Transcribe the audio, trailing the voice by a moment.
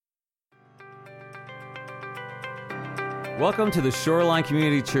Welcome to the Shoreline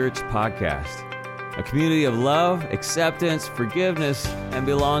Community Church podcast, a community of love, acceptance, forgiveness, and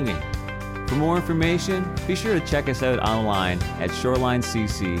belonging. For more information, be sure to check us out online at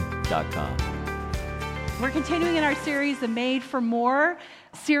shorelinecc.com. We're continuing in our series, the Made for More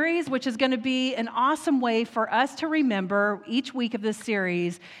series, which is going to be an awesome way for us to remember each week of this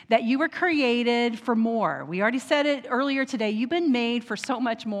series that you were created for more. We already said it earlier today. You've been made for so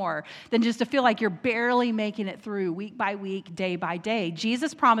much more than just to feel like you're barely making it through week by week, day by day.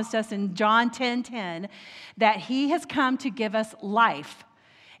 Jesus promised us in John 10:10 that he has come to give us life.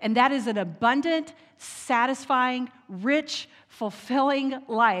 And that is an abundant, satisfying, rich, fulfilling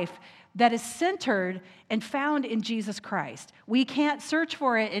life that is centered and found in Jesus Christ. We can't search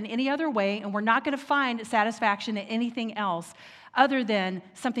for it in any other way, and we're not going to find satisfaction in anything else other than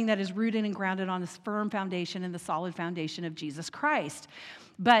something that is rooted and grounded on this firm foundation and the solid foundation of Jesus Christ.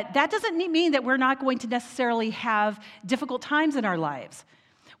 But that doesn't mean that we're not going to necessarily have difficult times in our lives.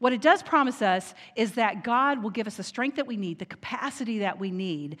 What it does promise us is that God will give us the strength that we need, the capacity that we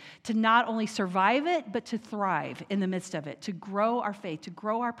need to not only survive it, but to thrive in the midst of it, to grow our faith, to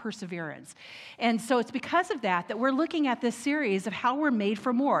grow our perseverance. And so it's because of that that we're looking at this series of how we're made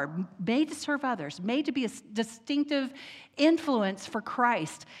for more, made to serve others, made to be a distinctive influence for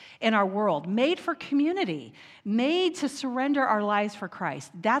Christ in our world, made for community, made to surrender our lives for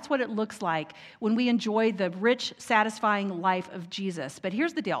Christ. That's what it looks like when we enjoy the rich, satisfying life of Jesus. But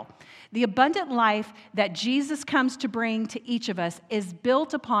here's the deal. The abundant life that Jesus comes to bring to each of us is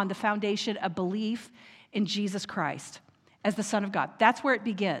built upon the foundation of belief in Jesus Christ as the Son of God. That's where it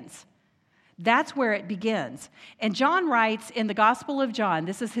begins. That's where it begins. And John writes in the Gospel of John,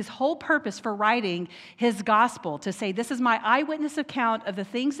 this is his whole purpose for writing his gospel, to say, this is my eyewitness account of the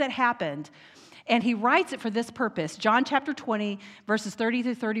things that happened. And he writes it for this purpose. John chapter 20, verses 30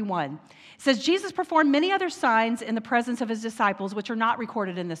 through 31. It says, Jesus performed many other signs in the presence of his disciples, which are not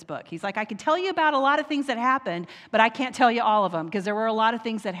recorded in this book. He's like, I can tell you about a lot of things that happened, but I can't tell you all of them because there were a lot of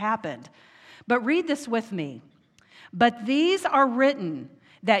things that happened. But read this with me. But these are written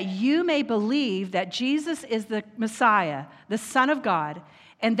that you may believe that Jesus is the Messiah, the Son of God,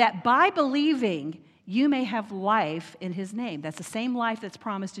 and that by believing you may have life in his name. That's the same life that's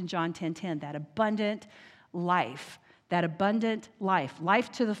promised in John 10:10, that abundant life,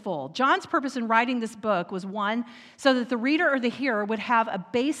 life to the full. John's purpose in writing this book was one, so that the reader or the hearer would have a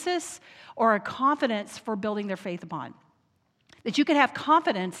basis or a confidence for building their faith upon. That you could have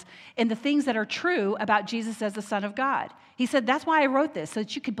confidence in the things that are true about Jesus as the Son of God. He said, that's why I wrote this, so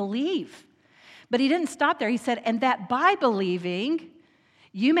that you could believe. But he didn't stop there. He said, and that by believing,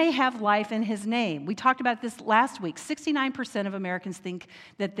 you may have life in his name. We talked about this last week. 69% of Americans think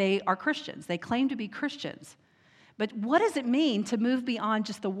that they are Christians. They claim to be Christians. But what does it mean to move beyond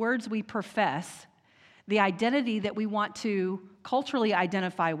just the words we profess, the identity that we want to culturally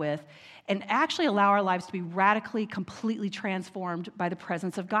identify with, and actually allow our lives to be radically, completely transformed by the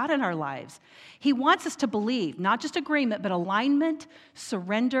presence of God in our lives? He wants us to believe, not just agreement, but alignment,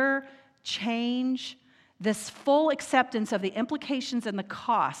 surrender, change, this full acceptance of the implications and the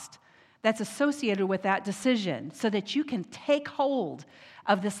cost that's associated with that decision so that you can take hold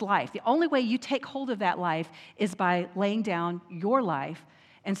of this life. The only way you take hold of that life is by laying down your life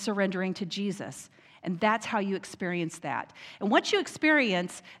and surrendering to Jesus. And that's how you experience that. And once you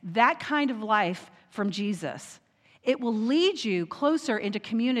experience that kind of life from Jesus, it will lead you closer into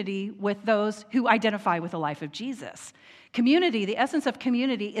community with those who identify with the life of Jesus. Community, the essence of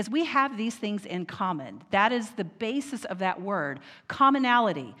community is we have these things in common. That is the basis of that word,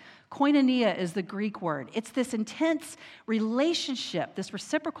 commonality. Koinonia is the Greek word. It's this intense relationship, this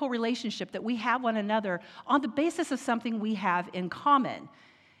reciprocal relationship that we have one another on the basis of something we have in common.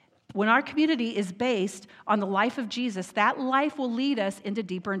 When our community is based on the life of Jesus, that life will lead us into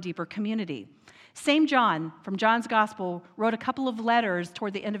deeper and deeper community. Same John, from John's Gospel, wrote a couple of letters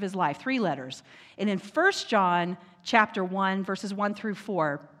toward the end of his life, 3 letters. And in 1 John chapter 1, verses 1 through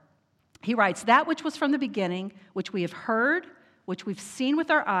 4, he writes, that which was from the beginning, which we have heard, which we've seen with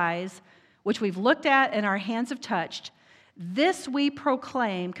our eyes, which we've looked at and our hands have touched, this we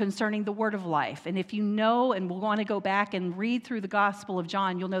proclaim concerning the word of life. And if you know, and we'll want to go back and read through the Gospel of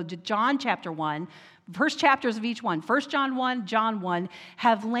John, you'll know John chapter 1, first chapters of each one, 1 John 1, John 1,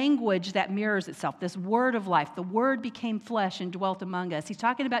 have language that mirrors itself, this word of life. The word became flesh and dwelt among us. He's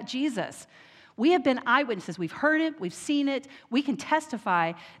talking about Jesus. We have been eyewitnesses. We've heard it. We've seen it. We can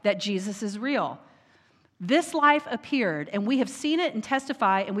testify that Jesus is real. This life appeared, and we have seen it and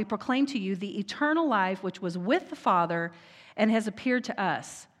testify, and we proclaim to you the eternal life which was with the Father and has appeared to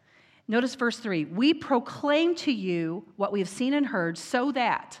us. Notice verse 3. We proclaim to you what we have seen and heard so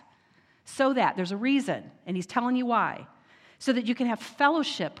that, there's a reason, and he's telling you why, so that you can have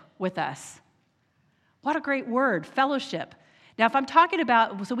fellowship with us. What a great word, fellowship. Now, if I'm talking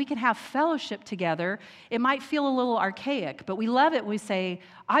about so we can have fellowship together, it might feel a little archaic, but we love it when we say,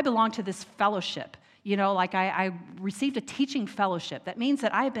 I belong to this fellowship. You know, like I received a teaching fellowship. That means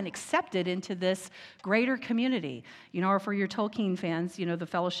that I have been accepted into this greater community. You know, or for your Tolkien fans, you know, the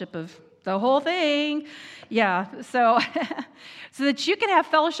fellowship of the whole thing. Yeah, so that you can have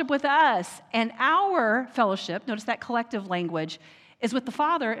fellowship with us. And our fellowship, notice that collective language, is with the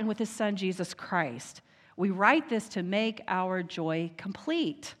Father and with His Son, Jesus Christ. We write this to make our joy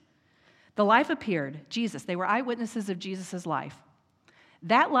complete. The life appeared, Jesus. They were eyewitnesses of Jesus' life.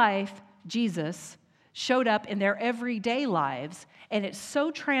 That life, Jesus, showed up in their everyday lives, and it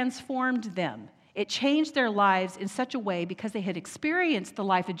so transformed them. It changed their lives in such a way because they had experienced the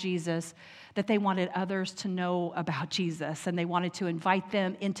life of Jesus that they wanted others to know about Jesus, and they wanted to invite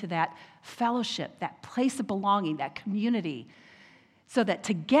them into that fellowship, that place of belonging, that community, so that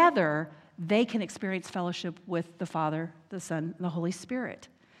together they can experience fellowship with the Father, the Son, and the Holy Spirit.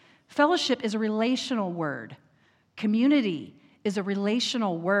 Fellowship is a relational word. Community is a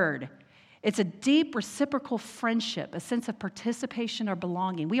relational word. It's a deep reciprocal friendship, a sense of participation or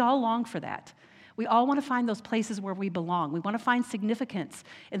belonging. We all long for that. We all want to find those places where we belong. We want to find significance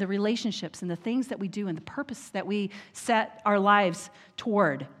in the relationships and the things that we do and the purpose that we set our lives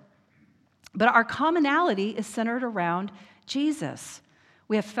toward. But our commonality is centered around Jesus.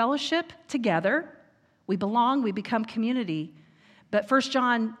 We have fellowship together. We belong. We become community. But 1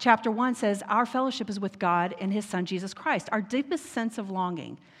 John chapter 1 says our fellowship is with God and His Son, Jesus Christ. Our deepest sense of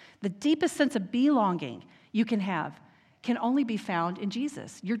longing, the deepest sense of belonging you can have, can only be found in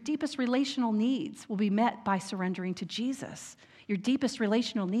Jesus. Your deepest relational needs will be met by surrendering to Jesus. Your deepest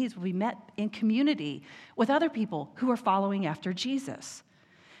relational needs will be met in community with other people who are following after Jesus.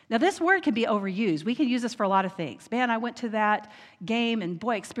 Now, this word can be overused. We can use this for a lot of things. Man, I went to that game and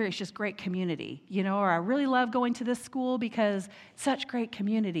boy, experienced just great community. You know, or I really love going to this school because it's such great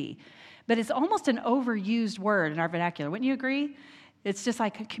community. But it's almost an overused word in our vernacular. Wouldn't you agree? It's just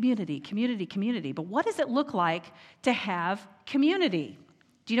like community, community, community. But what does it look like to have community?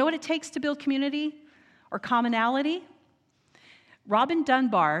 Do you know what it takes to build community or commonality? Robin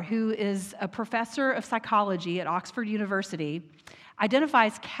Dunbar, who is a professor of psychology at Oxford University,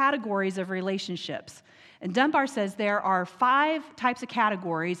 identifies categories of relationships. And Dunbar says there are 5 types of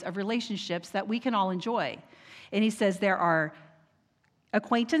categories of relationships that we can all enjoy. And he says there are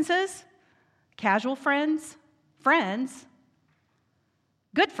acquaintances, casual friends, friends,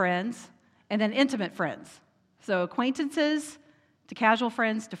 good friends, and then intimate friends. So acquaintances, to casual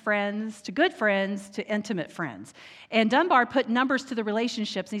friends, to good friends, to intimate friends. And Dunbar put numbers to the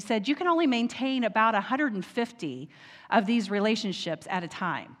relationships, and he said you can only maintain about 150 of these relationships at a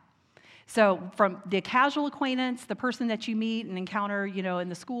time. So from the casual acquaintance, the person that you meet and encounter, you know, in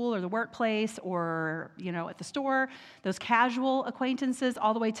the school or the workplace or, you know, at the store, those casual acquaintances,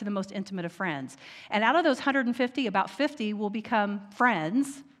 all the way to the most intimate of friends. And out of those 150, about 50 will become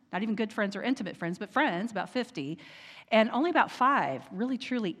friends, not even good friends or intimate friends, but friends, about 50. And only about 5 really,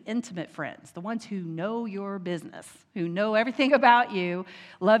 truly intimate friends, the ones who know your business, who know everything about you,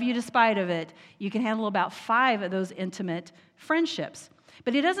 love you despite of it. You can handle about 5 of those intimate friendships.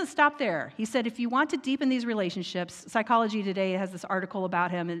 But he doesn't stop there. He said if you want to deepen these relationships, Psychology Today has this article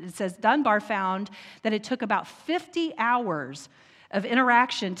about him, and it says Dunbar found that it took about 50 hours of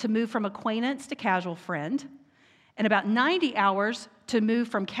interaction to move from acquaintance to casual friend, and about 90 hours to move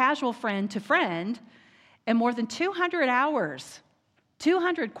from casual friend to friend, and more than 200 hours,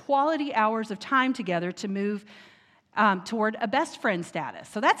 200 quality hours of time together to move toward a best friend status.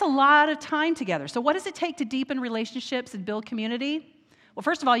 So that's a lot of time together. So what does it take to deepen relationships and build community? Well,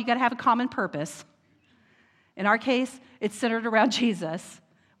 first of all, you got to have a common purpose. In our case, it's centered around Jesus.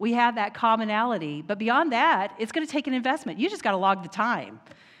 We have that commonality. But beyond that, it's going to take an investment. You just got to log the time.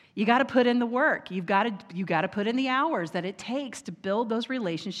 You got to put in the work. You got to put in the hours that it takes to build those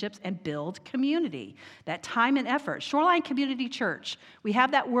relationships and build community. That time and effort. Shoreline Community Church. We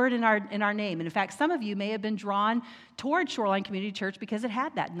have that word in our name. And in fact, some of you may have been drawn toward Shoreline Community Church because it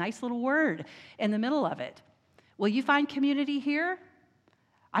had that nice little word in the middle of it. Will you find community here?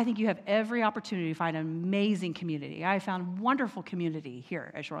 I think you have every opportunity to find an amazing community. I found wonderful community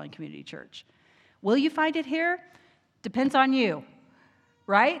here at Shoreline Community Church. Will you find it here? Depends on you.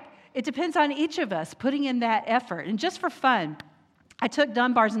 Right? It depends on each of us putting in that effort. And just for fun, I took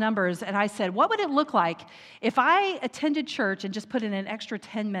Dunbar's numbers and I said, what would it look like if I attended church and just put in an extra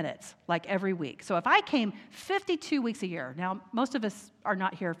 10 minutes, like every week? So if I came 52 weeks a year, now most of us are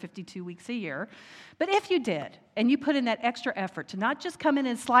not here 52 weeks a year, but if you did, and you put in that extra effort to not just come in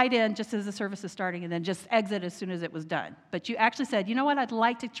and slide in just as the service is starting and then just exit as soon as it was done, but you actually said, you know what, I'd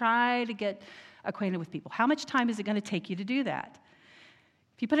like to try to get acquainted with people. How much time is it going to take you to do that?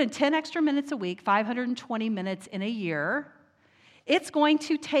 If you put in 10 extra minutes a week, 520 minutes in a year, it's going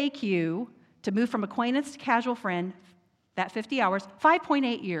to take you to move from acquaintance to casual friend, that 50 hours,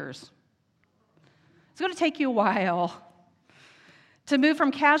 5.8 years. It's going to take you a while. To move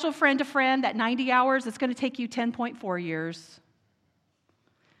from casual friend to friend, that 90 hours, it's going to take you 10.4 years.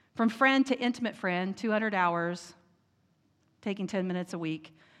 From friend to intimate friend, 200 hours, taking 10 minutes a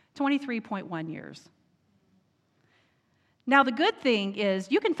week, 23.1 years. Now, the good thing is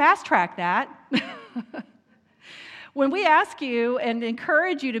you can fast track that. When we ask you and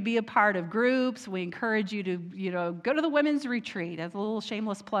encourage you to be a part of groups, we encourage you to, go to the women's retreat. As a little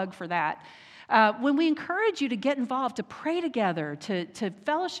shameless plug for that. When we encourage you to get involved, to pray together, to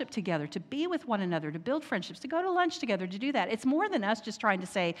fellowship together, to be with one another, to build friendships, to go to lunch together, to do that, it's more than us just trying to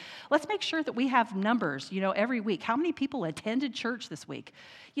say, let's make sure that we have numbers, every week. How many people attended church this week?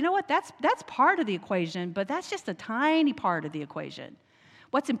 You know what? That's part of the equation, but that's just a tiny part of the equation.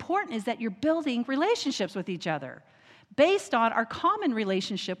 What's important is that you're building relationships with each other based on our common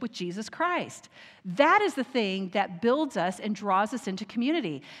relationship with Jesus Christ. That is the thing that builds us and draws us into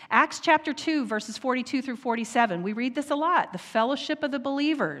community. Acts chapter 2, verses 42 through 47, we read this a lot, the fellowship of the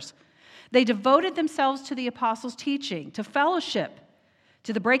believers. They devoted themselves to the apostles' teaching, to fellowship,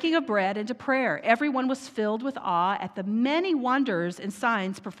 to the breaking of bread, and to prayer. Everyone was filled with awe at the many wonders and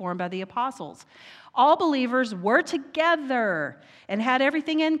signs performed by the apostles. All believers were together and had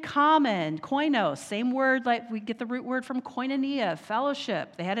everything in common. Koinos, same word, like we get the root word from koinonia,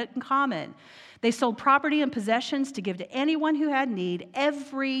 fellowship. They had it in common. They sold property and possessions to give to anyone who had need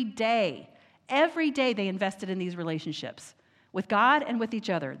every day. Every day they invested in these relationships with God and with each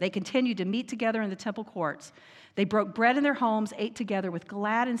other. They continued to meet together in the temple courts. They broke bread in their homes, ate together with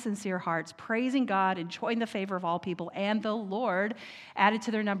glad and sincere hearts, praising God, enjoying the favor of all people, and the Lord added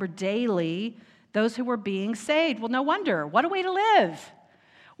to their number daily those who were being saved. Well, no wonder. What a way to live.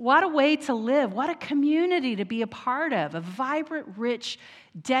 What a way to live. What a community to be a part of. A vibrant, rich,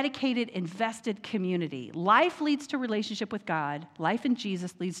 dedicated, invested community. Life leads to relationship with God. Life in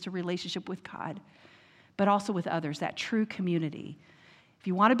Jesus leads to relationship with God, but also with others, that true community. If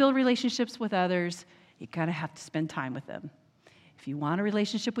you want to build relationships with others, you're going to have to spend time with them. If you want a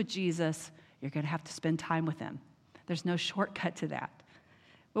relationship with Jesus, you're going to have to spend time with him. There's no shortcut to that.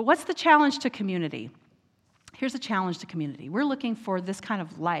 But what's the challenge to community? Here's the challenge to community. We're looking for this kind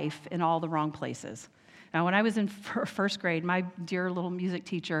of life in all the wrong places. Now, when I was in first grade, my dear little music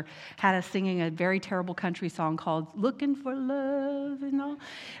teacher had us singing a very terrible country song called Looking for Love,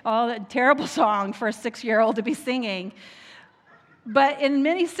 all that terrible song for a 6-year-old to be singing. But in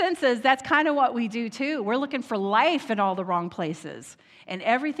many senses, that's kind of what we do too. We're looking for life in all the wrong places. And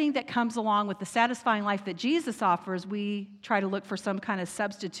everything that comes along with the satisfying life that Jesus offers, we try to look for some kind of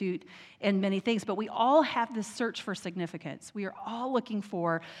substitute in many things. But we all have this search for significance. We are all looking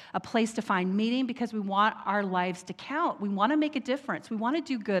for a place to find meaning because we want our lives to count. We want to make a difference. We want to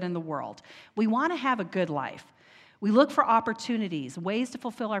do good in the world. We want to have a good life. We look for opportunities, ways to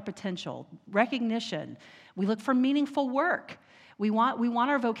fulfill our potential, recognition. We look for meaningful work. We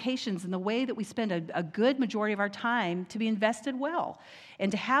want our vocations and the way that we spend a good majority of our time to be invested well and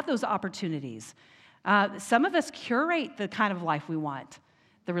to have those opportunities. Some of us curate the kind of life we want.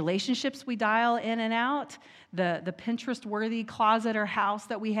 The relationships we dial in and out, the Pinterest-worthy closet or house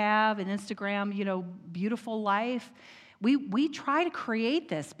that we have, an Instagram, beautiful life. We try to create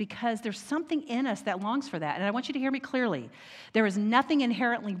this because there's something in us that longs for that. And I want you to hear me clearly. There is nothing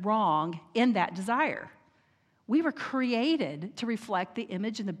inherently wrong in that desire. We were created to reflect the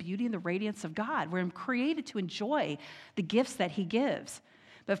image and the beauty and the radiance of God. We're created to enjoy the gifts that he gives.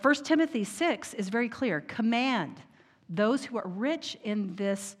 But 1 Timothy 6 is very clear. Command those who are rich in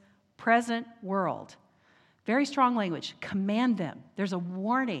this present world. Very strong language. Command them. There's a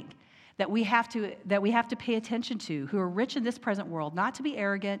warning that we have to pay attention to, who are rich in this present world, not to be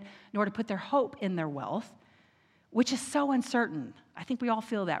arrogant, nor to put their hope in their wealth, which is so uncertain. I think we all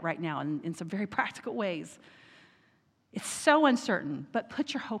feel that right now in some very practical ways. It's so uncertain, but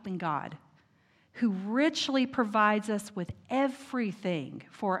put your hope in God, who richly provides us with everything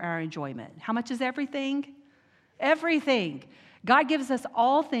for our enjoyment. How much is everything? Everything. God gives us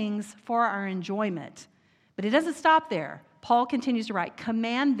all things for our enjoyment. But it doesn't stop there. Paul continues to write,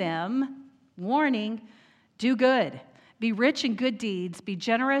 command them, warning, do good, Be rich in good deeds, be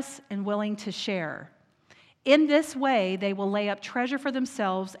generous and willing to share. In this way, they will lay up treasure for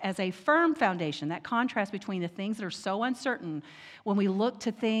themselves as a firm foundation. That contrast between the things that are so uncertain, when we look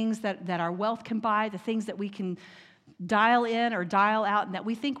to things that our wealth can buy, the things that we can dial in or dial out, and that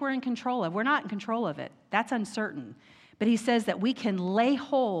we think we're in control of. We're not in control of it. That's uncertain. But he says that we can lay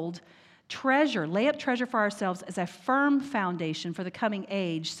up treasure for ourselves as a firm foundation for the coming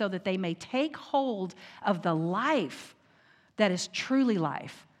age, so that they may take hold of the life that is truly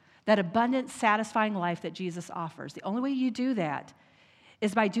life, that abundant, satisfying life that Jesus offers. The only way you do that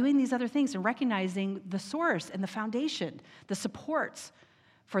is by doing these other things and recognizing the source and the foundation, the supports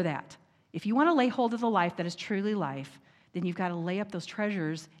for that. If you want to lay hold of the life that is truly life, then you've got to lay up those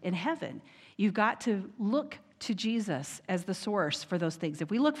treasures in heaven. You've got to look to Jesus as the source for those things.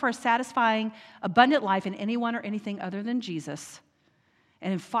 If we look for a satisfying, abundant life in anyone or anything other than Jesus,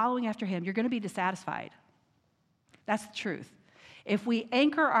 and in following after him, you're going to be dissatisfied. That's the truth. If we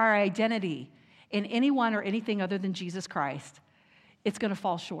anchor our identity in anyone or anything other than Jesus Christ, it's going to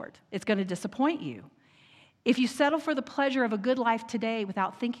fall short. It's going to disappoint you. If you settle for the pleasure of a good life today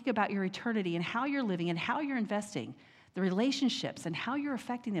without thinking about your eternity and how you're living and how you're investing, the relationships and how you're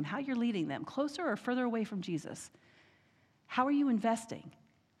affecting them, how you're leading them, closer or further away from Jesus, how are you investing?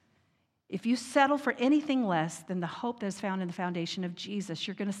 If you settle for anything less than the hope that is found in the foundation of Jesus,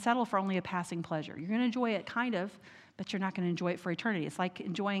 you're going to settle for only a passing pleasure. You're going to enjoy it kind of, but you're not going to enjoy it for eternity. It's like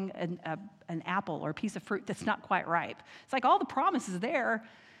enjoying an apple or a piece of fruit that's not quite ripe. It's like all the promise is there,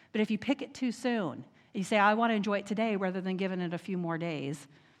 but if you pick it too soon, you say, I want to enjoy it today rather than giving it a few more days,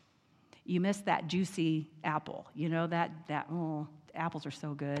 you miss that juicy apple. You know, apples are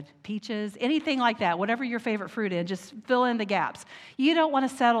so good. Peaches, anything like that, whatever your favorite fruit is, just fill in the gaps. You don't want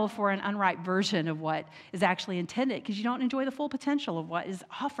to settle for an unripe version of what is actually intended, because you don't enjoy the full potential of what is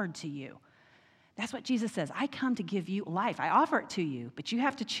offered to you. That's what Jesus says. I come to give you life. I offer it to you, but you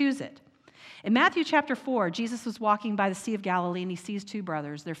have to choose it. In Matthew chapter 4, Jesus was walking by the Sea of Galilee, and he sees two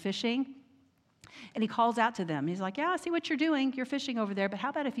brothers. They're fishing, and he calls out to them. He's like, yeah, I see what you're doing. You're fishing over there, but how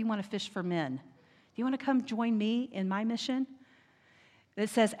about if you want to fish for men? Do you want to come join me in my mission? It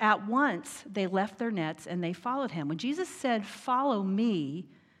says, at once they left their nets and they followed him. When Jesus said, follow me,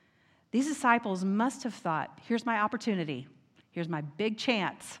 these disciples must have thought, here's my opportunity. Here's my big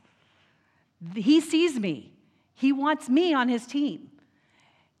chance. He sees me. He wants me on his team.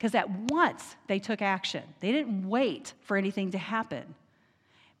 Because at once they took action. They didn't wait for anything to happen.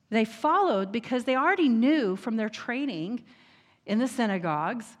 They followed because they already knew from their training in the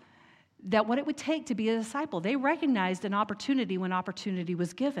synagogues that what it would take to be a disciple. They recognized an opportunity when opportunity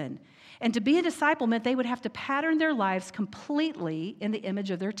was given. And to be a disciple meant they would have to pattern their lives completely in the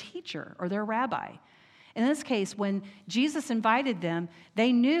image of their teacher or their rabbi. In this case, when Jesus invited them,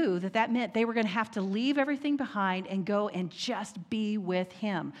 they knew that meant they were going to have to leave everything behind and go and just be with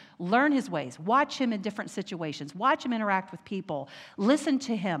him. Learn his ways. Watch him in different situations. Watch him interact with people. Listen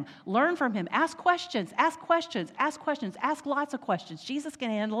to him. Learn from him. Ask questions. Ask questions. Ask questions. Ask lots of questions. Jesus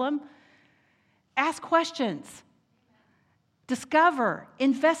can handle them. Ask questions. Discover.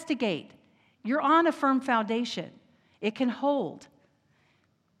 Investigate. You're on a firm foundation. It can hold.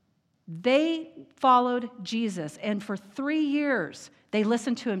 They followed Jesus, and for 3 years, they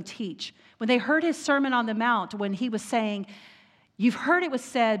listened to him teach. When they heard his Sermon on the Mount, when he was saying, you've heard it was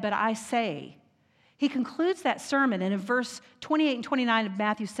said, but I say, he concludes that sermon, and in verse 28 and 29 of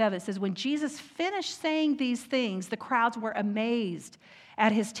Matthew 7, it says, when Jesus finished saying these things, the crowds were amazed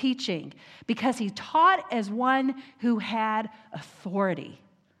at his teaching, because he taught as one who had authority,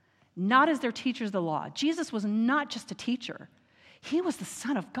 not as their teachers of the law. Jesus was not just a teacher. He was the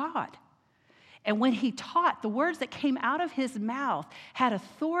Son of God. And when he taught, the words that came out of his mouth had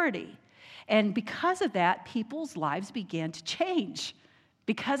authority. And because of that, people's lives began to change.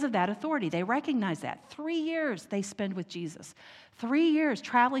 Because of that authority, they recognized that. 3 years they spent with Jesus. 3 years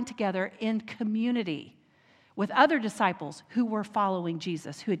traveling together in community with other disciples who were following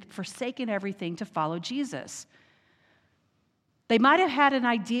Jesus, who had forsaken everything to follow Jesus. They might have had an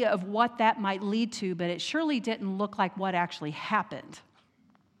idea of what that might lead to, but it surely didn't look like what actually happened,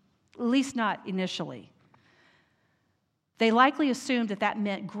 at least not initially. They likely assumed that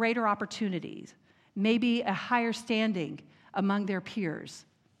meant greater opportunities, maybe a higher standing among their peers.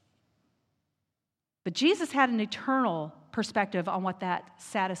 But Jesus had an eternal perspective on what that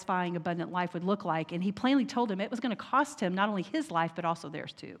satisfying, abundant life would look like, and he plainly told him it was going to cost him not only his life, but also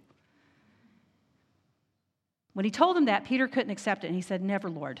theirs too. When he told him that, Peter couldn't accept it, and he said, never,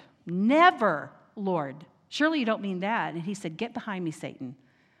 Lord. Never, Lord. Surely you don't mean that. And he said, get behind me, Satan.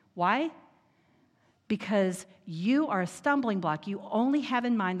 Why? because you are a stumbling block. You only have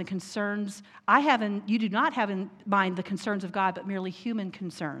in mind the concerns, you do not have in mind the concerns of God, but merely human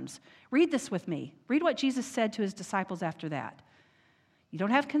concerns. Read this with me. Read what Jesus said to his disciples after that. You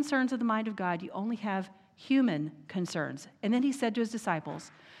don't have concerns of the mind of God, you only have human concerns. And then he said to his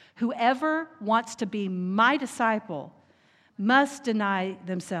disciples, whoever wants to be my disciple must deny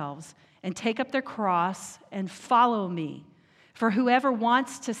themselves and take up their cross and follow me. For whoever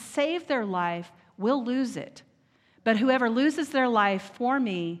wants to save their life will lose it, but whoever loses their life for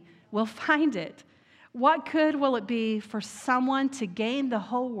me will find it. What good will it be for someone to gain the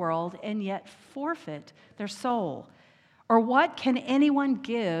whole world and yet forfeit their soul? Or what can anyone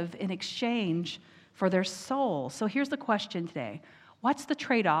give in exchange for their soul? So here's the question today. What's the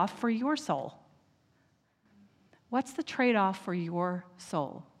trade-off for your soul? What's the trade-off for your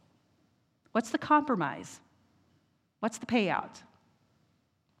soul? What's the compromise? What's the payout?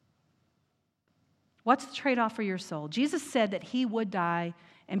 What's the trade-off for your soul? Jesus said that he would die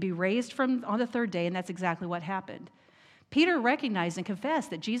and be raised on the third day, and that's exactly what happened. Peter recognized and confessed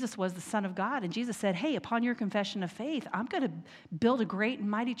that Jesus was the Son of God, and Jesus said, hey, upon your confession of faith, I'm going to build a great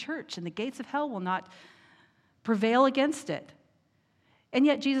and mighty church, and the gates of hell will not prevail against it. And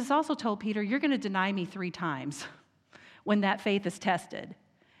yet Jesus also told Peter, you're going to deny me 3 times when that faith is tested.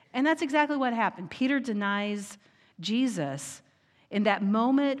 And that's exactly what happened. Peter denies Jesus in that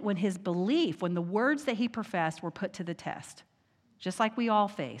moment when his belief, when the words that he professed were put to the test, just like we all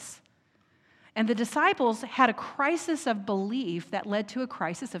face. And the disciples had a crisis of belief that led to a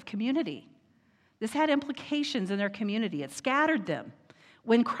crisis of community. This had implications in their community. It scattered them.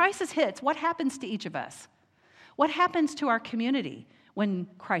 When crisis hits, what happens to each of us? What happens to our community when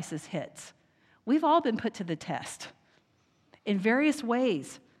crisis hits? We've all been put to the test in various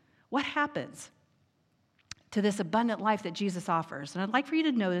ways. What happens to this abundant life that Jesus offers? And I'd like for you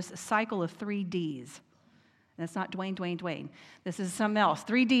to notice a cycle of 3 Ds. And it's not Dwayne. This is something else.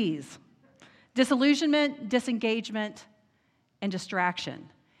 3 Ds. Disillusionment, disengagement, and distraction.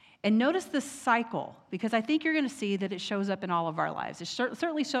 And notice this cycle, because I think you're going to see that it shows up in all of our lives. It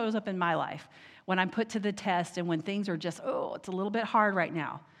certainly shows up in my life when I'm put to the test and when things are just, it's a little bit hard right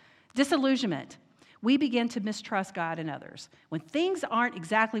now. Disillusionment. We begin to mistrust God and others. When things aren't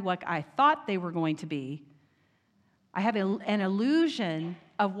exactly what I thought they were going to be, I have an illusion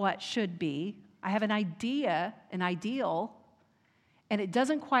of what should be. I have an idea, an ideal, and it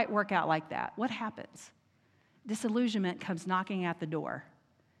doesn't quite work out like that. What happens? Disillusionment comes knocking at the door.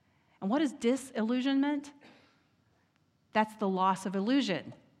 And what is disillusionment? That's the loss of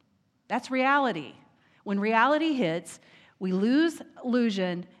illusion. That's reality. When reality hits, we lose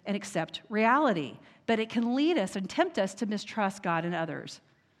illusion and accept reality. But it can lead us and tempt us to mistrust God and others.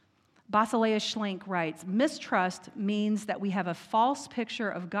 Basileus Schlink writes, mistrust means that we have a false picture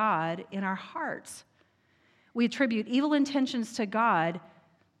of God in our hearts. We attribute evil intentions to God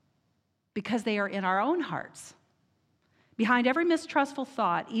because they are in our own hearts. Behind every mistrustful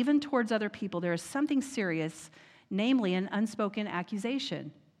thought, even towards other people, there is something serious, namely an unspoken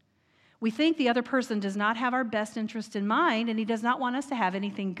accusation. We think the other person does not have our best interest in mind, and he does not want us to have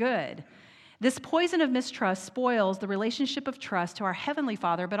anything good. This poison of mistrust spoils the relationship of trust to our Heavenly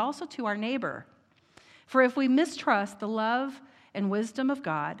Father, but also to our neighbor. For if we mistrust the love and wisdom of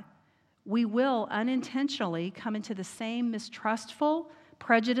God, we will unintentionally come into the same mistrustful,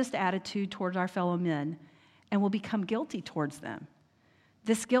 prejudiced attitude towards our fellow men and will become guilty towards them.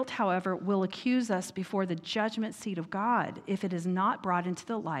 This guilt, however, will accuse us before the judgment seat of God if it is not brought into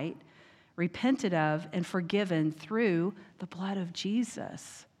the light, repented of, and forgiven through the blood of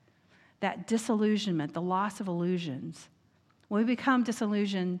Jesus. That disillusionment, the loss of illusions. When we become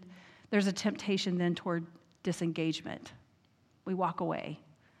disillusioned, there's a temptation then toward disengagement. We walk away.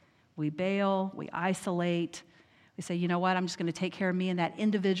 We bail, we isolate, we say, you know what, I'm just going to take care of me, and that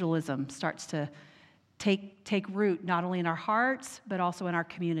individualism starts to take root not only in our hearts, but also in our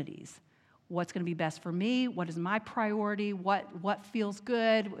communities. What's going to be best for me? What is my priority? What feels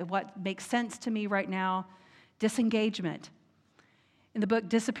good? What makes sense to me right now? Disengagement. In the book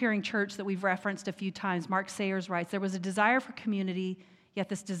Disappearing Church that we've referenced a few times, Mark Sayers writes, there was a desire for community, yet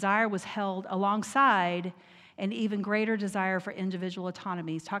this desire was held alongside an even greater desire for individual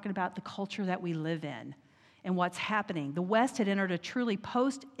autonomy. He's talking about the culture that we live in and what's happening. The West had entered a truly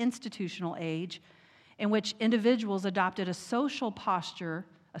post-institutional age in which individuals adopted a social posture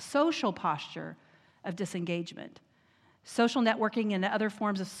of disengagement. Social networking and other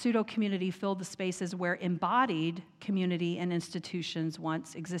forms of pseudo-community filled the spaces where embodied community and institutions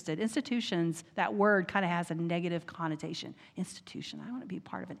once existed. Institutions, that word kind of has a negative connotation. Institution, I want to be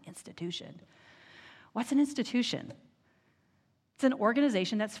part of an institution. What's an institution? It's an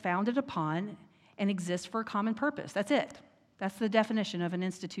organization that's founded upon and exist for a common purpose. That's it. That's the definition of an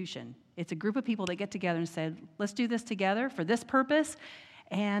institution. It's a group of people that get together and say, let's do this together for this purpose,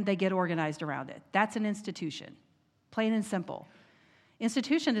 and they get organized around it. That's an institution, plain and simple.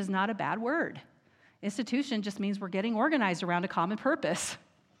 Institution is not a bad word. Institution just means we're getting organized around a common purpose.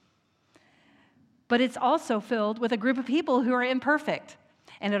 But it's also filled with a group of people who are imperfect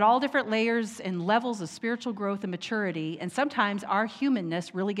and at all different layers and levels of spiritual growth and maturity, and sometimes our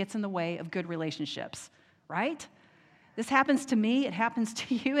humanness really gets in the way of good relationships, right? This happens to me, it happens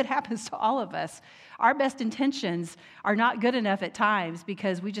to you, it happens to all of us. Our best intentions are not good enough at times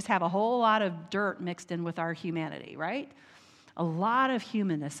because we just have a whole lot of dirt mixed in with our humanity, right? A lot of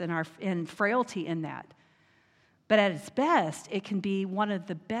humanness and frailty in that. But at its best, it can be one of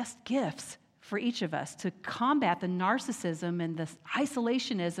the best gifts for each of us to combat the narcissism and the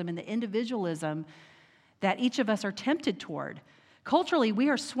isolationism and the individualism that each of us are tempted toward. Culturally, we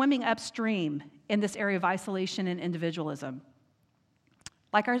are swimming upstream in this area of isolation and individualism.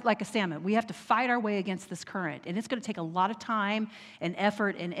 Like a salmon, we have to fight our way against this current, and it's going to take a lot of time and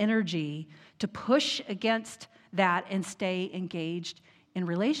effort and energy to push against that and stay engaged in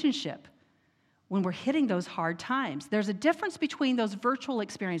relationship when we're hitting those hard times. There's a difference between those virtual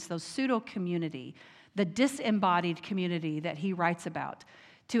experiences, those pseudo-community, the disembodied community that he writes about,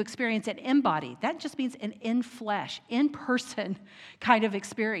 to experience an embodied. That just means an in-flesh, in-person kind of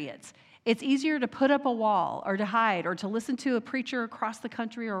experience. It's easier to put up a wall or to hide or to listen to a preacher across the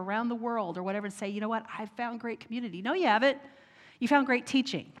country or around the world or whatever and say, you know what, I've found great community. No, you haven't. You found great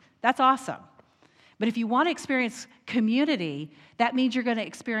teaching. That's awesome. But if you want to experience community, that means you're going to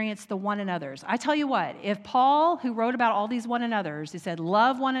experience the one another's. I tell you what, if Paul, who wrote about all these one another's, he said,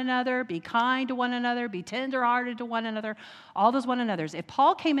 love one another, be kind to one another, be tenderhearted to one another, all those one another's. If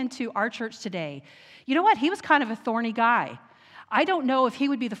Paul came into our church today, you know what? He was kind of a thorny guy. I don't know if he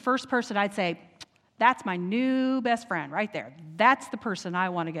would be the first person I'd say, that's my new best friend right there. That's the person I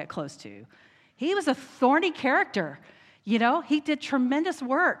want to get close to. He was a thorny character. You know, he did tremendous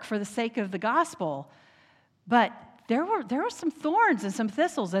work for the sake of the gospel, but there were some thorns and some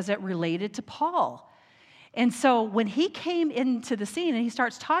thistles as it related to Paul. And so when he came into the scene and he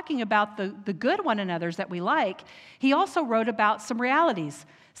starts talking about the good one another's that we like, he also wrote about some realities,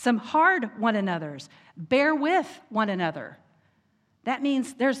 some hard one another's. Bear with one another. That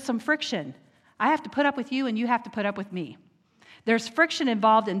means there's some friction. I have to put up with you and you have to put up with me. There's friction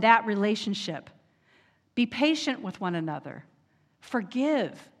involved in that relationship. Be patient with one another.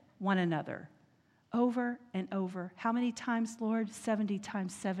 Forgive one another. Over and over. How many times, Lord? 70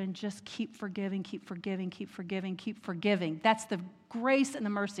 times 7. Just keep forgiving, keep forgiving, keep forgiving, keep forgiving. That's the grace and the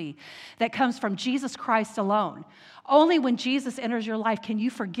mercy that comes from Jesus Christ alone. Only when Jesus enters your life can you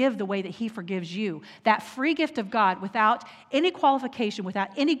forgive the way that he forgives you. That free gift of God without any qualification, without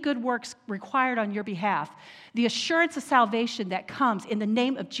any good works required on your behalf. The assurance of salvation that comes in the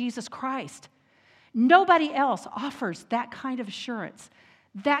name of Jesus Christ. Nobody else offers that kind of assurance,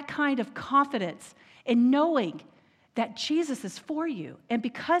 that kind of confidence in knowing that Jesus is for you. And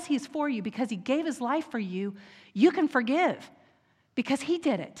because he's for you, because he gave his life for you, you can forgive because he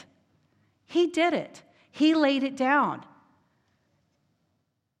did it. He did it. He laid it down.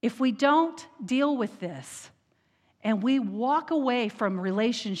 If we don't deal with this and we walk away from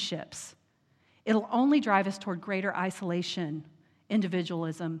relationships, it'll only drive us toward greater isolation,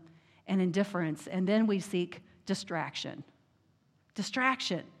 individualism, and indifference, and then we seek distraction.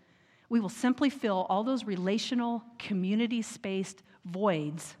 Distraction. We will simply fill all those relational, community-spaced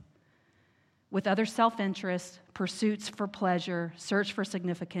voids with other self-interest, pursuits for pleasure, search for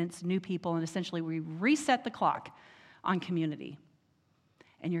significance, new people, and essentially we reset the clock on community.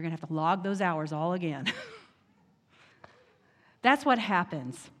 And you're going to have to log those hours all again. That's what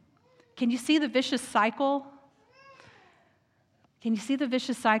happens. Can you see the vicious cycle? Can you see the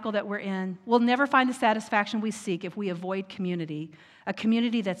vicious cycle that we're in? We'll never find the satisfaction we seek if we avoid community, a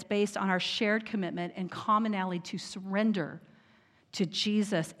community that's based on our shared commitment and commonality to surrender to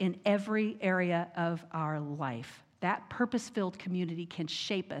Jesus in every area of our life. That purpose-filled community can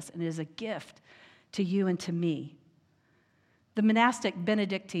shape us and is a gift to you and to me. The monastic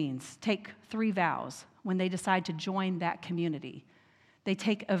Benedictines take 3 vows when they decide to join that community. They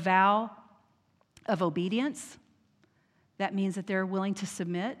take a vow of obedience. That means that they're willing to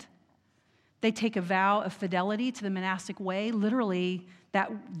submit. They take a vow of fidelity to the monastic way. Literally,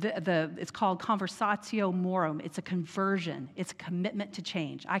 it's called conversatio morum. It's a conversion. It's a commitment to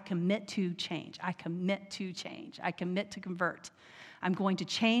change. I commit to change. I commit to change. I commit to convert. I'm going to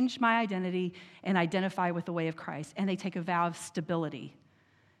change my identity and identify with the way of Christ. And they take a vow of stability.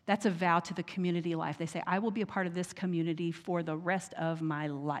 That's a vow to the community life. They say, I will be a part of this community for the rest of my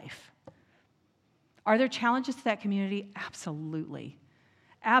life. Are there challenges to that community? Absolutely.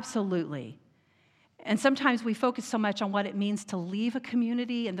 Absolutely. And sometimes we focus so much on what it means to leave a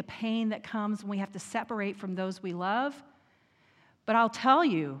community and the pain that comes when we have to separate from those we love. But I'll tell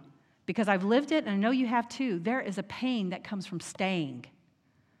you, because I've lived it and I know you have too, there is a pain that comes from staying.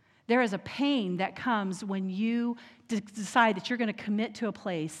 There is a pain that comes when you decide that you're going to commit to a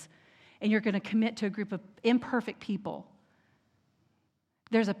place and you're going to commit to a group of imperfect people.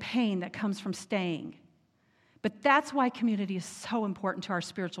 There's a pain that comes from staying. But that's why community is so important to our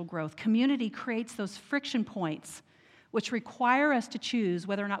spiritual growth. Community creates those friction points which require us to choose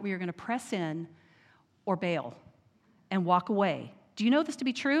whether or not we are going to press in or bail and walk away. Do you know this to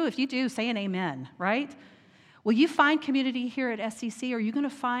be true? If you do, say an amen, right? Will you find community here at SCC? Are you going to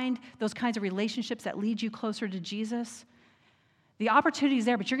find those kinds of relationships that lead you closer to Jesus? The opportunity is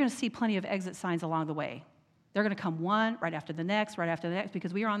there, but you're going to see plenty of exit signs along the way. They're going to come one right after the next,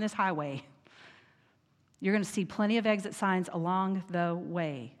 because we are on this highway. You're going to see plenty of exit signs along the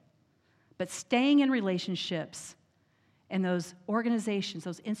way. But staying in relationships and those organizations,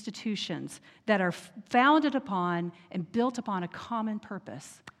 those institutions that are founded upon and built upon a common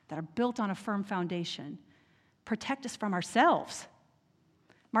purpose, that are built on a firm foundation, protect us from ourselves.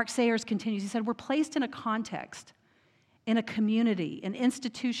 Mark Sayers continues, he said, we're placed in a context, in a community, an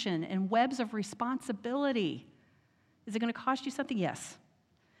institution, and webs of responsibility. Is it going to cost you something? Yes.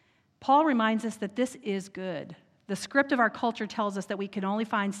 Paul reminds us that this is good. The script of our culture tells us that we can only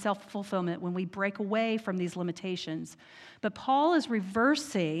find self-fulfillment when we break away from these limitations. But Paul is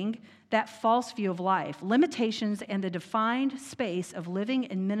reversing that false view of life, limitations and the defined space of living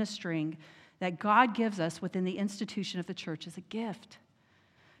and ministering that God gives us within the institution of the church as a gift.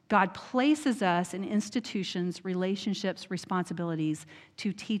 God places us in institutions, relationships, responsibilities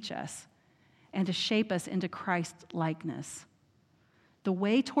to teach us and to shape us into Christ-likeness. The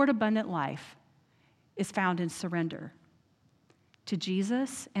way toward abundant life is found in surrender to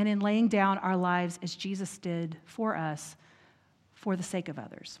Jesus and in laying down our lives as Jesus did for us for the sake of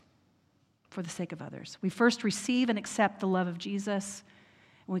others. For the sake of others. We first receive and accept the love of Jesus,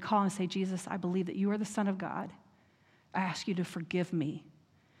 and we call and say, Jesus, I believe that you are the Son of God. I ask you to forgive me.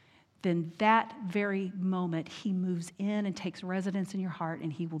 Then that very moment, he moves in and takes residence in your heart,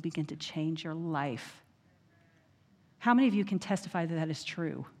 and he will begin to change your life. How many of you can testify that that is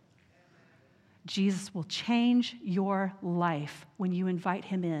true? Jesus will change your life when you invite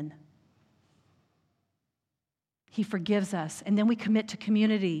him in. He forgives us, and then we commit to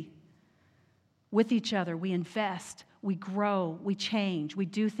community with each other. We invest, we grow, we change, we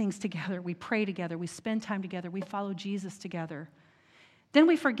do things together, we pray together, we spend time together, we follow Jesus together. Then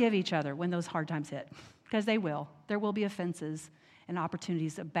we forgive each other when those hard times hit, because they will. There will be offenses, and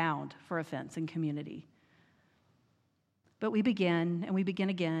opportunities abound for offense in community. But we begin, and we begin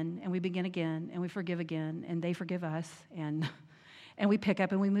again, and we begin again, and we forgive again, and they forgive us, and we pick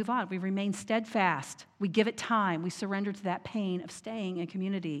up and we move on. We remain steadfast. We give it time. We surrender to that pain of staying in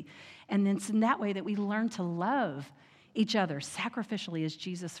community. And then it's in that way that we learn to love each other sacrificially as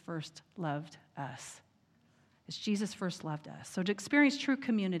Jesus first loved us. As Jesus first loved us. So to experience true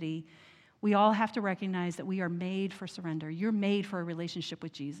community, we all have to recognize that we are made for surrender. You're made for a relationship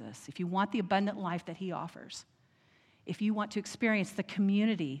with Jesus. If you want the abundant life that he offers, if you want to experience the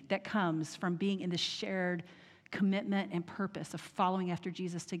community that comes from being in the shared commitment and purpose of following after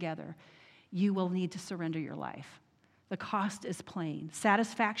Jesus together, you will need to surrender your life. The cost is plain.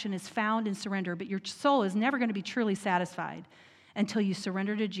 Satisfaction is found in surrender, but your soul is never going to be truly satisfied until you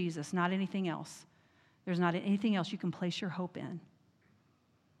surrender to Jesus, not anything else. There's not anything else you can place your hope in.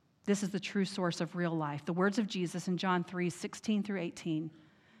 This is the true source of real life. The words of Jesus in John 3:16 through 18.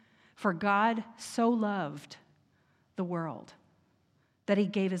 For God so loved the world that he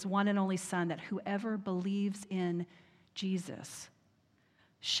gave his one and only Son, that whoever believes in Jesus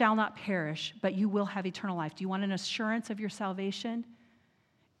shall not perish, but you will have eternal life. Do you want an assurance of your salvation?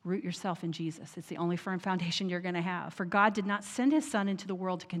 Root yourself in Jesus. It's the only firm foundation you're going to have. For God did not send his Son into the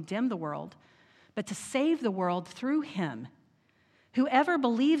world to condemn the world, but to save the world through him. Whoever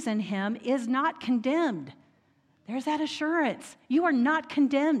believes in him is not condemned. There's that assurance. You are not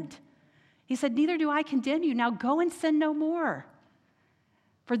condemned. He said, neither do I condemn you. Now go and sin no more.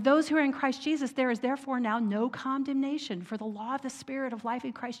 For those who are in Christ Jesus, there is therefore now no condemnation. For the law of the Spirit of life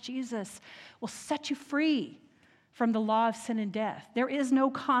in Christ Jesus will set you free from the law of sin and death. There is no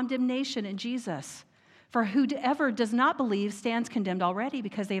condemnation in Jesus. For whoever does not believe stands condemned already,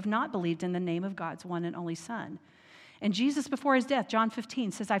 because they have not believed in the name of God's one and only Son. And Jesus, before his death, John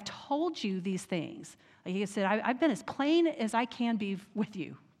 15, says, I've told you these things. Like he said, I've been as plain as I can be with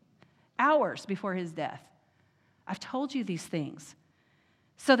you. Hours before his death. I've told you these things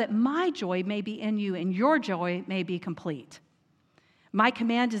so that my joy may be in you and your joy may be complete. My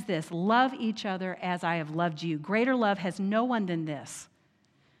command is this: love each other as I have loved you. Greater love has no one than this,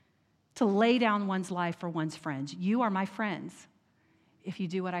 to lay down one's life for one's friends. You are my friends if you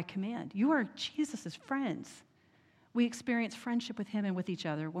do what I command. You are Jesus' friends. We experience friendship with him and with each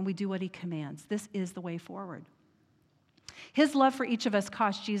other when we do what he commands. This is the way forward. His love for each of us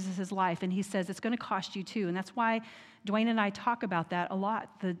cost Jesus his life, and he says it's going to cost you too. And that's why Dwayne and I talk about that a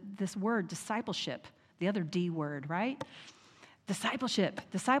lot, this word, discipleship, the other D word, right? Discipleship,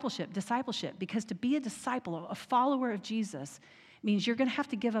 discipleship, discipleship. Because to be a disciple, a follower of Jesus, means you're going to have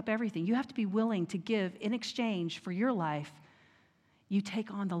to give up everything. You have to be willing to give in exchange for your life. You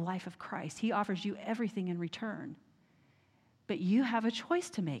take on the life of Christ. He offers you everything in return. But you have a choice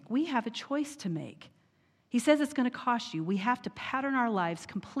to make. We have a choice to make. He says it's going to cost you. We have to pattern our lives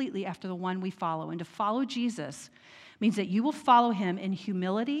completely after the one we follow. And to follow Jesus means that you will follow him in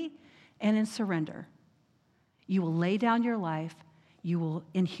humility and in surrender. You will lay down your life. You will,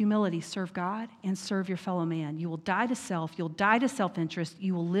 in humility, serve God and serve your fellow man. You will die to self. You'll die to self-interest.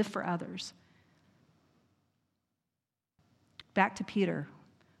 You will live for others. Back to Peter.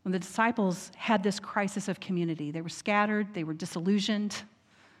 When the disciples had this crisis of community, they were scattered, they were disillusioned.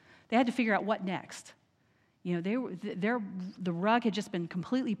 They had to figure out what next. You know, the rug had just been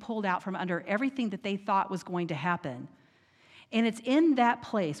completely pulled out from under everything that they thought was going to happen. And it's in that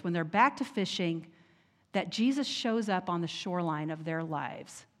place, when they're back to fishing, that Jesus shows up on the shoreline of their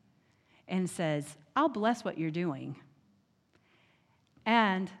lives and says, I'll bless what you're doing,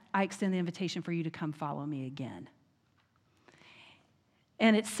 and I extend the invitation for you to come follow me again.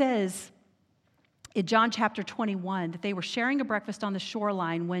 And it says in John chapter 21 that they were sharing a breakfast on the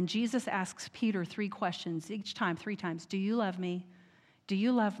shoreline when Jesus asks Peter 3 questions, each time 3 times. Do you love me? Do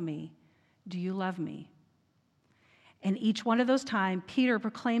you love me? Do you love me? And each one of those times, Peter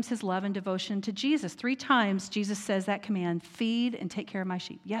proclaims his love and devotion to Jesus. 3 times, Jesus says that command: feed and take care of my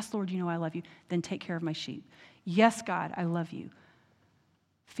sheep. Yes, Lord, you know I love you. Then take care of my sheep. Yes, God, I love you.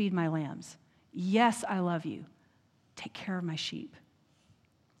 Feed my lambs. Yes, I love you. Take care of my sheep.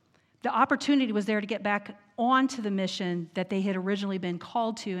 The opportunity was there to get back onto the mission that they had originally been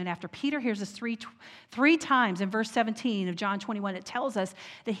called to. And after Peter hears this three times in verse 17 of John 21, it tells us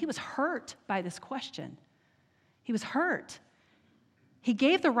that he was hurt by this question. He was hurt. He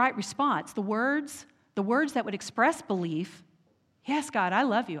gave the right response, the words that would express belief. Yes, God, I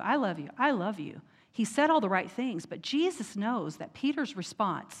love you, I love you, I love you. He said all the right things, but Jesus knows that Peter's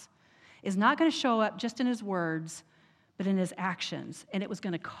response is not going to show up just in his words, but in his actions, and it was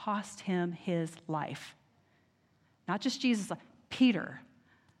going to cost him his life. Not just Jesus' life,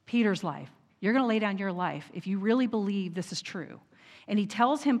 Peter's life. You're going to lay down your life if you really believe this is true. And he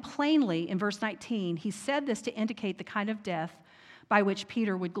tells him plainly in verse 19, he said this to indicate the kind of death by which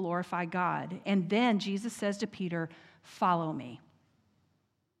Peter would glorify God. And then Jesus says to Peter, follow me.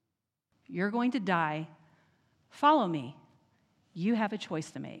 You're going to die. Follow me. You have a choice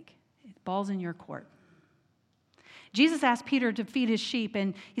to make. The ball's in your court. Jesus asked Peter to feed his sheep,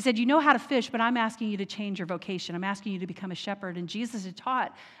 and he said, you know how to fish, but I'm asking you to change your vocation. I'm asking you to become a shepherd. And Jesus had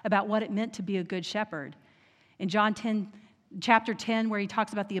taught about what it meant to be a good shepherd. In John chapter 10, where he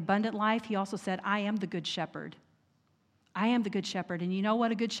talks about the abundant life, he also said, I am the good shepherd. I am the good shepherd. And you know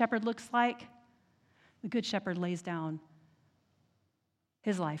what a good shepherd looks like? The good shepherd lays down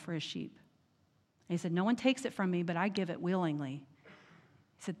his life for his sheep. And he said, no one takes it from me, but I give it willingly.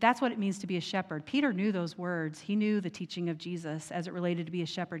 He said, that's what it means to be a shepherd. Peter knew those words. He knew the teaching of Jesus as it related to be a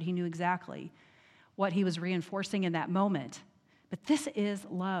shepherd. He knew exactly what he was reinforcing in that moment. But this is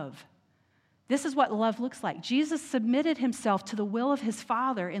love. This is what love looks like. Jesus submitted himself to the will of his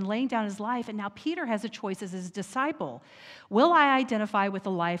Father in laying down his life, and now Peter has a choice as his disciple. Will I identify with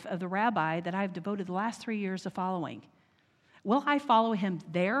the life of the rabbi that I've devoted the last 3 years to following? Will I follow him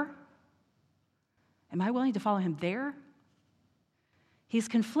there? Am I willing to follow him there? He's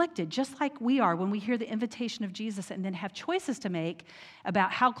conflicted, just like we are when we hear the invitation of Jesus and then have choices to make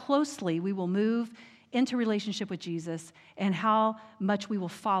about how closely we will move into relationship with Jesus and how much we will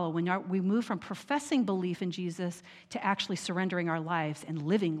follow when we move from professing belief in Jesus to actually surrendering our lives and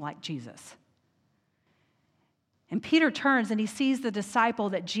living like Jesus. And Peter turns and he sees the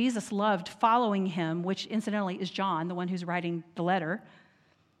disciple that Jesus loved following him, which incidentally is John, the one who's writing the letter.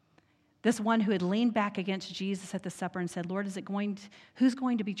 This one who had leaned back against Jesus at the supper and said, Lord, who's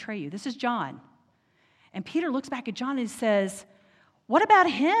going to betray you? This is John. And Peter looks back at John and says, what about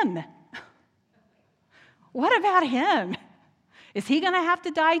him? What about him? Is he going to have to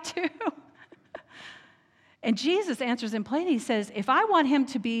die too? And Jesus answers him plainly. He says, if I want him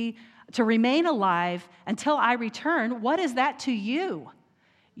to remain alive until I return, what is that to you?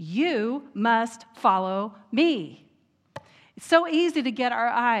 You must follow me. It's so easy to get our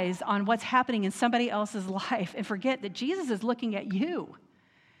eyes on what's happening in somebody else's life and forget that Jesus is looking at you.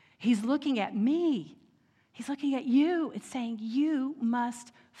 He's looking at me. He's looking at you and saying, you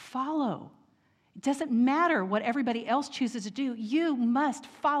must follow. It doesn't matter what everybody else chooses to do. You must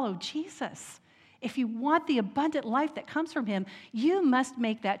follow Jesus. If you want the abundant life that comes from him, you must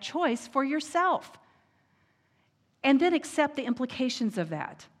make that choice for yourself. And then accept the implications of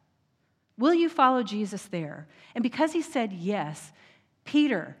that. Will you follow Jesus there? And because he said yes,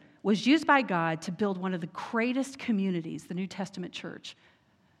 Peter was used by God to build one of the greatest communities, the New Testament church.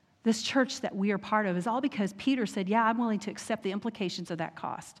 This church that we are part of is all because Peter said, yeah, I'm willing to accept the implications of that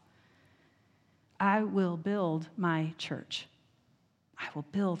cost. I will build my church. I will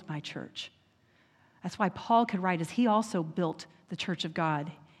build my church. That's why Paul could write, as he also built the church of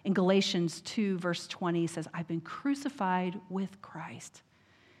God. In Galatians 2, verse 20, he says, I've been crucified with Christ.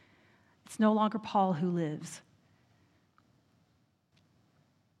 It's no longer Paul who lives,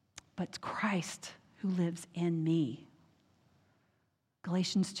 but it's Christ who lives in me.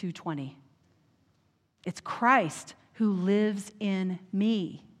 Galatians 2:20. It's Christ who lives in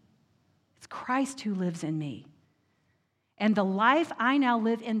me. It's Christ who lives in me. And the life I now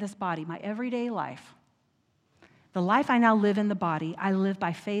live in this body, my everyday life, the life I now live in the body, I live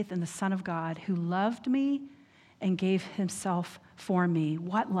by faith in the Son of God who loved me and gave himself for me.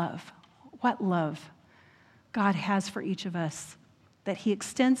 What love God has for each of us, that he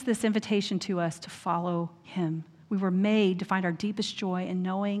extends this invitation to us to follow him. We were made to find our deepest joy in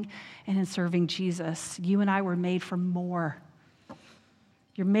knowing and in serving Jesus. You and I were made for more.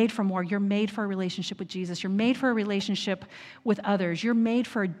 You're made for more. You're made for a relationship with Jesus. You're made for a relationship with others. You're made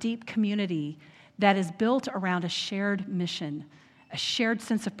for a deep community that is built around a shared mission, a shared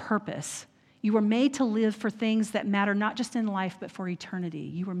sense of purpose. You were made to live for things that matter not just in life, but for eternity.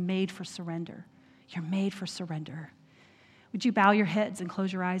 You were made for surrender. You're made for surrender. Would you bow your heads and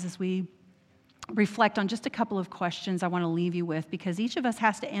close your eyes as we reflect on just a couple of questions I want to leave you with, because each of us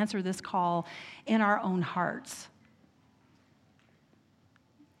has to answer this call in our own hearts.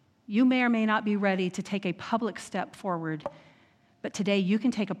 You may or may not be ready to take a public step forward, but today you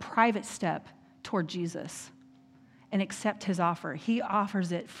can take a private step toward Jesus and accept his offer. He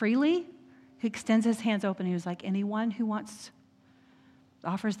offers it freely. He extends his hands open. He was like, anyone who wants,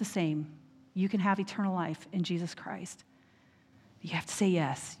 offers the same. You can have eternal life in Jesus Christ. You have to say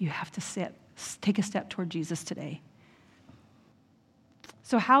yes. You have to take a step toward Jesus today.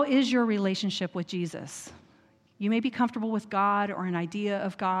 So how is your relationship with Jesus? You may be comfortable with God or an idea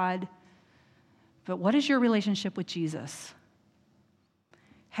of God, but what is your relationship with Jesus?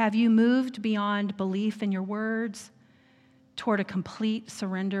 Have you moved beyond belief in your words toward a complete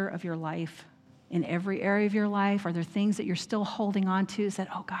surrender of your life in every area of your life? Are there things that you're still holding on to? Is that,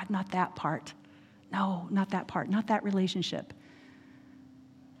 oh God, not that part. No, not that part, not that relationship.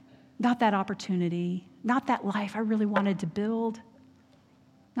 Not that opportunity, not that life I really wanted to build,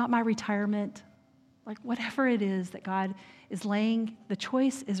 not my retirement. Like whatever it is that God is laying, the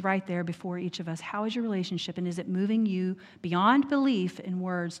choice is right there before each of us. How is your relationship, and is it moving you beyond belief in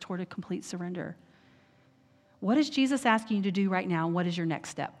words toward a complete surrender? What is Jesus asking you to do right now, and what is your next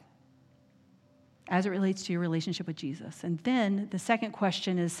step as it relates to your relationship with Jesus? And then the second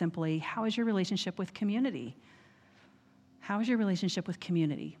question is simply, how is your relationship with community? How is your relationship with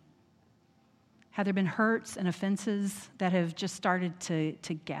community? Have there been hurts and offenses that have just started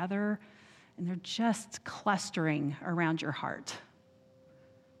to gather, and they're just clustering around your heart?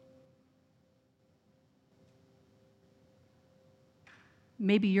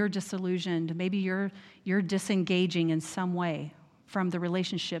 Maybe you're disillusioned. Maybe you're disengaging in some way from the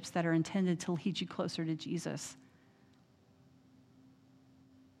relationships that are intended to lead you closer to Jesus.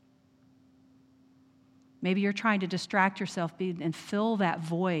 Maybe you're trying to distract yourself and fill that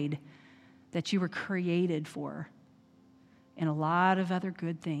void that you were created for and a lot of other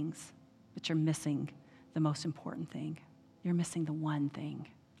good things, but you're missing the most important thing. You're missing the one thing.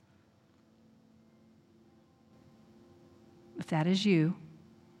 If that is you,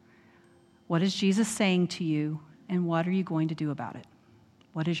 what is Jesus saying to you, and what are you going to do about it?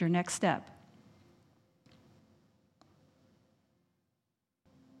 What is your next step?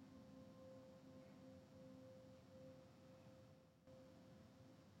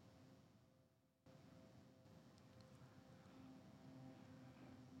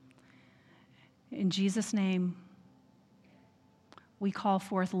 In Jesus' name, we call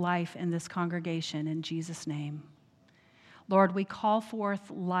forth life in this congregation in Jesus' name. Lord, we call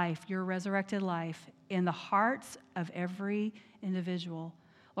forth life, your resurrected life, in the hearts of every individual.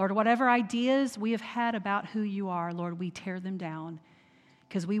 Lord, whatever ideas we have had about who you are, Lord, we tear them down.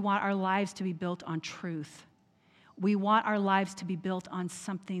 because we want our lives to be built on truth. We want our lives to be built on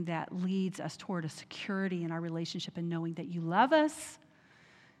something that leads us toward a security in our relationship and knowing that you love us,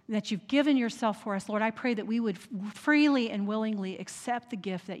 that you've given yourself for us. Lord, I pray that we would freely and willingly accept the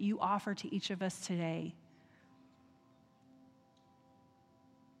gift that you offer to each of us today.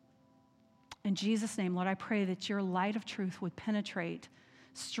 In Jesus' name, Lord, I pray that your light of truth would penetrate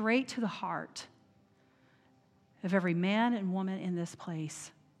straight to the heart of every man and woman in this place,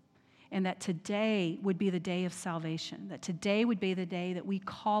 and that today would be the day of salvation, that today would be the day that we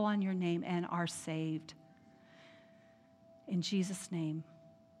call on your name and are saved. In Jesus' name.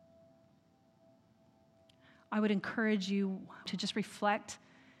 I would encourage you to just reflect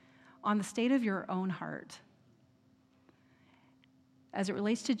on the state of your own heart as it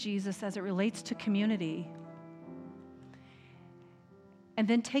relates to Jesus, as it relates to community. And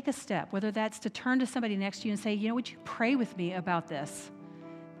then take a step, whether that's to turn to somebody next to you and say, would you pray with me about this?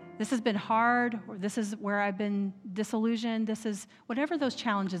 This has been hard, or this is where I've been disillusioned. This is whatever those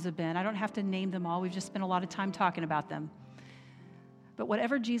challenges have been. I don't have to name them all. We've just spent a lot of time talking about them. But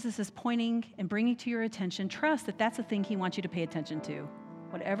whatever Jesus is pointing and bringing to your attention, trust that that's the thing he wants you to pay attention to.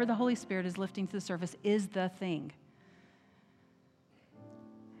 Whatever the Holy Spirit is lifting to the surface is the thing.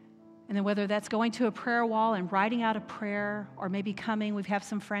 And then whether that's going to a prayer wall and writing out a prayer, or maybe coming, we have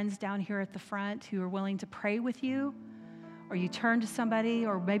some friends down here at the front who are willing to pray with you, or you turn to somebody,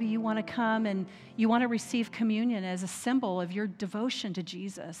 or maybe you want to come and you want to receive communion as a symbol of your devotion to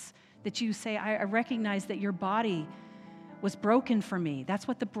Jesus, that you say, I recognize that your body was broken for me. That's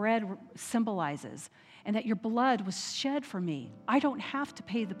what the bread symbolizes. And that your blood was shed for me. I don't have to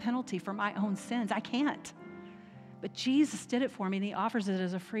pay the penalty for my own sins. I can't. But Jesus did it for me, and he offers it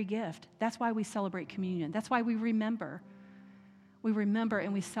as a free gift. That's why we celebrate communion. That's why we remember. We remember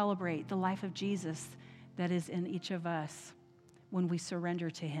and we celebrate the life of Jesus that is in each of us when we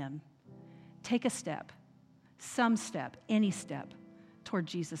surrender to him. Take a step, some step, any step toward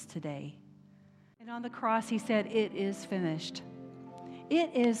Jesus today. And on the cross, he said, it is finished.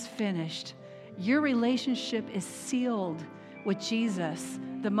 It is finished. Your relationship is sealed with Jesus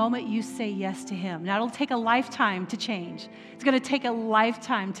the moment you say yes to him. Now, it'll take a lifetime to change. It's going to take a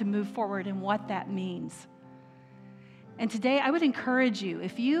lifetime to move forward in what that means. And today, I would encourage you,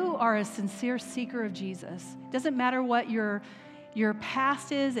 if you are a sincere seeker of Jesus, it doesn't matter what your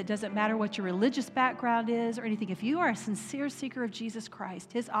past is, it doesn't matter what your religious background is or anything. If you are a sincere seeker of Jesus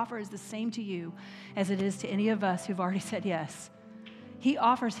Christ, his offer is the same to you as it is to any of us who've already said yes. He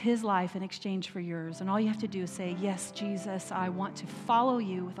offers his life in exchange for yours. And all you have to do is say, yes, Jesus, I want to follow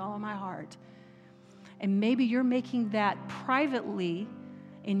you with all of my heart. And maybe you're making that privately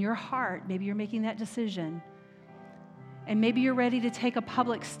in your heart. Maybe you're making that decision. And maybe you're ready to take a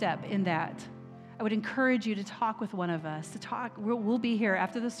public step in that. I would encourage you to talk with one of us, to talk. We'll be here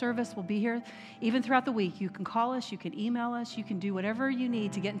after the service. We'll be here even throughout the week. You can call us, you can email us, you can do whatever you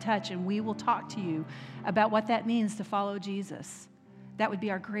need to get in touch, and we will talk to you about what that means to follow Jesus. That would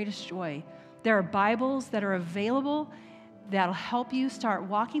be our greatest joy. There are Bibles that are available that'll help you start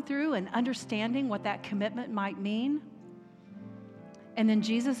walking through and understanding what that commitment might mean. And then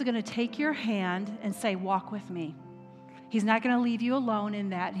Jesus is going to take your hand and say, walk with me. He's not going to leave you alone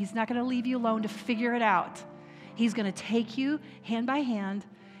in that. He's not going to leave you alone to figure it out. He's going to take you hand by hand.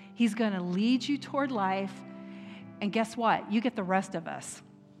 He's going to lead you toward life. And guess what? You get the rest of us.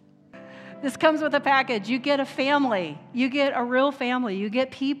 This comes with a package. You get a family. You get a real family. You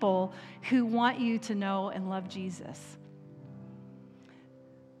get people who want you to know and love Jesus.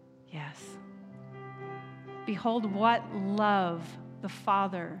 Yes. Behold what love the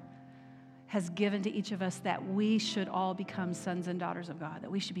Father has given to each of us, that we should all become sons and daughters of God, that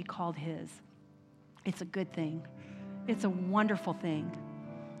we should be called his. It's a good thing. It's a wonderful thing.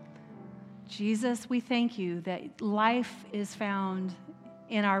 Jesus, we thank you that life is found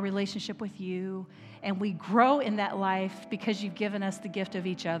in our relationship with you, and we grow in that life because you've given us the gift of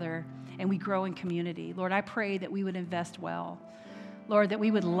each other, and we grow in community. Lord, I pray that we would invest well. Lord, that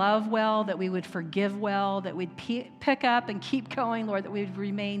we would love well, that we would forgive well, that we'd pick up and keep going, Lord, that we would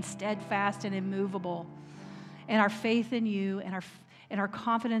remain steadfast and immovable in our faith in you and our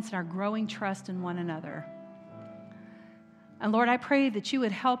confidence and our growing trust in one another. And Lord, I pray that you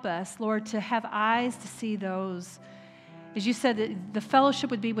would help us, Lord, to have eyes to see those. As you said, that the fellowship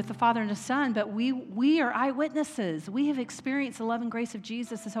would be with the Father and the Son, but we are eyewitnesses. We have experienced the love and grace of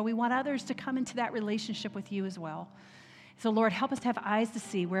Jesus, and so we want others to come into that relationship with you as well. So, Lord, help us to have eyes to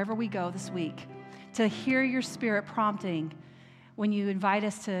see wherever we go this week, to hear your Spirit prompting when you invite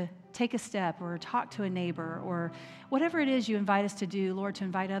us to take a step or talk to a neighbor or whatever it is you invite us to do, Lord, to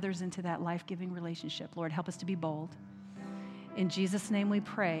invite others into that life-giving relationship. Lord, help us to be bold. In Jesus' name we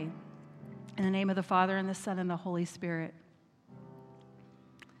pray. In the name of the Father, and the Son, and the Holy Spirit.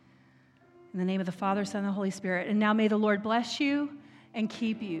 In the name of the Father, Son, and the Holy Spirit. And now may the Lord bless you and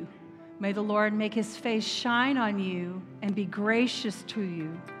keep you. May the Lord make his face shine on you and be gracious to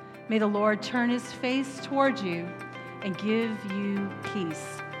you. May the Lord turn his face towards you and give you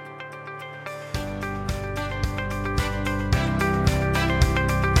peace.